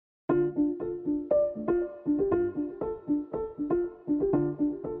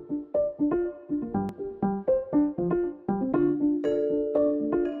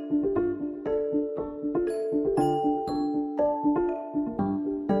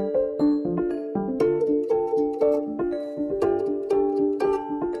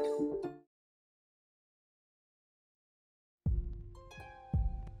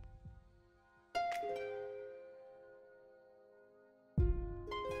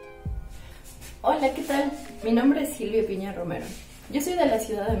Hola, ¿qué tal? Mi nombre es Silvia Piña Romero. Yo soy de la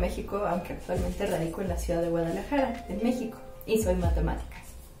Ciudad de México, aunque actualmente radico en la Ciudad de Guadalajara, en México, y soy matemáticas.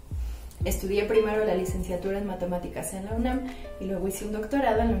 Estudié primero la licenciatura en matemáticas en la UNAM y luego hice un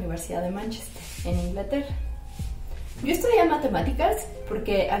doctorado en la Universidad de Manchester, en Inglaterra. Yo estudié matemáticas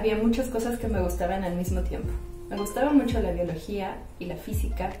porque había muchas cosas que me gustaban al mismo tiempo. Me gustaba mucho la biología y la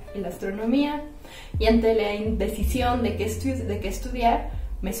física y la astronomía, y ante la indecisión de qué estudiar,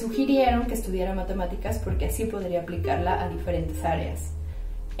 me sugirieron que estudiara matemáticas porque así podría aplicarla a diferentes áreas.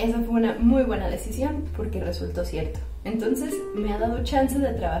 Esa fue una muy buena decisión porque resultó cierto. Entonces me ha dado chance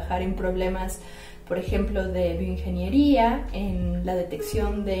de trabajar en problemas, por ejemplo, de bioingeniería, en la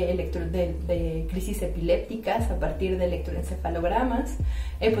detección de crisis epilépticas a partir de electroencefalogramas.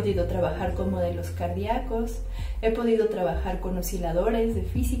 He podido trabajar con modelos cardíacos, he podido trabajar con osciladores de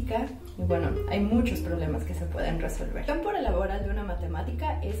física, y bueno, hay muchos problemas que se pueden resolver. El campo laboral de una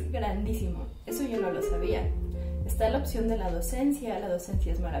matemática es grandísimo, eso yo no lo sabía. Está la opción de la docencia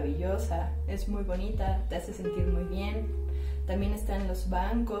es maravillosa, es muy bonita, te hace sentir muy bien. También están los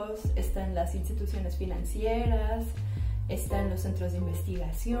bancos, están las instituciones financieras, están los centros de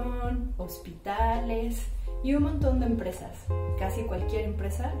investigación, hospitales y un montón de empresas. Casi cualquier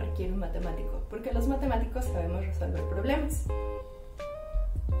empresa requiere un matemático, porque los matemáticos sabemos resolver problemas.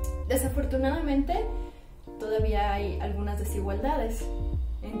 Desafortunadamente, todavía hay algunas desigualdades.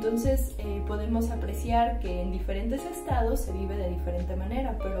 Entonces podemos apreciar que en diferentes estados se vive de diferente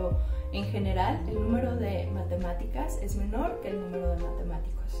manera, pero en general el número de matemáticas es menor que el número de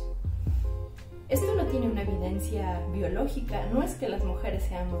matemáticos. Esto no tiene una evidencia biológica, no es que las mujeres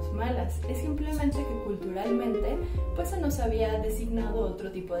seamos malas, es simplemente que culturalmente pues se nos había designado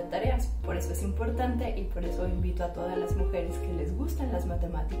otro tipo de tareas. Por eso es importante y por eso invito a todas las mujeres que les gustan las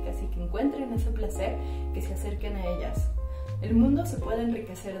matemáticas y que encuentren ese placer, que se acerquen a ellas. El mundo se puede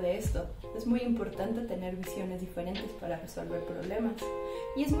enriquecer de esto. Es muy importante tener visiones diferentes para resolver problemas.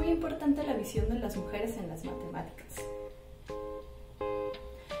 Y es muy importante la visión de las mujeres en las matemáticas.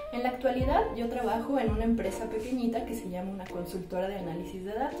 En la actualidad yo trabajo en una empresa pequeñita que se llama una consultora de análisis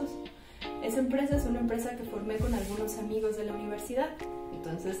de datos. Esa empresa es una empresa que formé con algunos amigos de la universidad.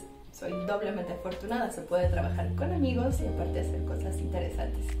 Entonces soy doblemente afortunada. Se puede trabajar con amigos y aparte hacer cosas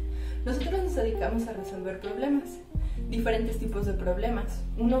interesantes. Nosotros nos dedicamos a resolver problemas. Diferentes tipos de problemas.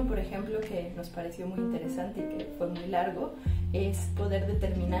 Uno, por ejemplo, que nos pareció muy interesante y que fue muy largo, es poder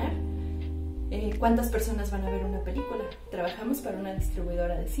determinar cuántas personas van a ver una película. Trabajamos para una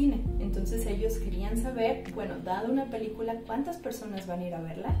distribuidora de cine, entonces ellos querían saber, bueno, dada una película, ¿cuántas personas van a ir a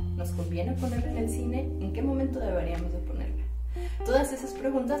verla? ¿Nos conviene ponerla en el cine? ¿En qué momento deberíamos de ponerla? Todas esas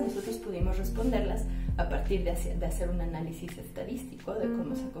preguntas nosotros pudimos responderlas a partir de hacer un análisis estadístico de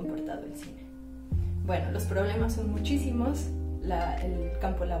cómo se ha comportado el cine. Bueno, los problemas son muchísimos, el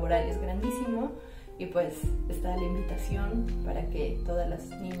campo laboral es grandísimo y pues está la invitación para que todas las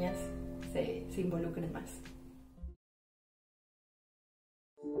niñas se involucren más.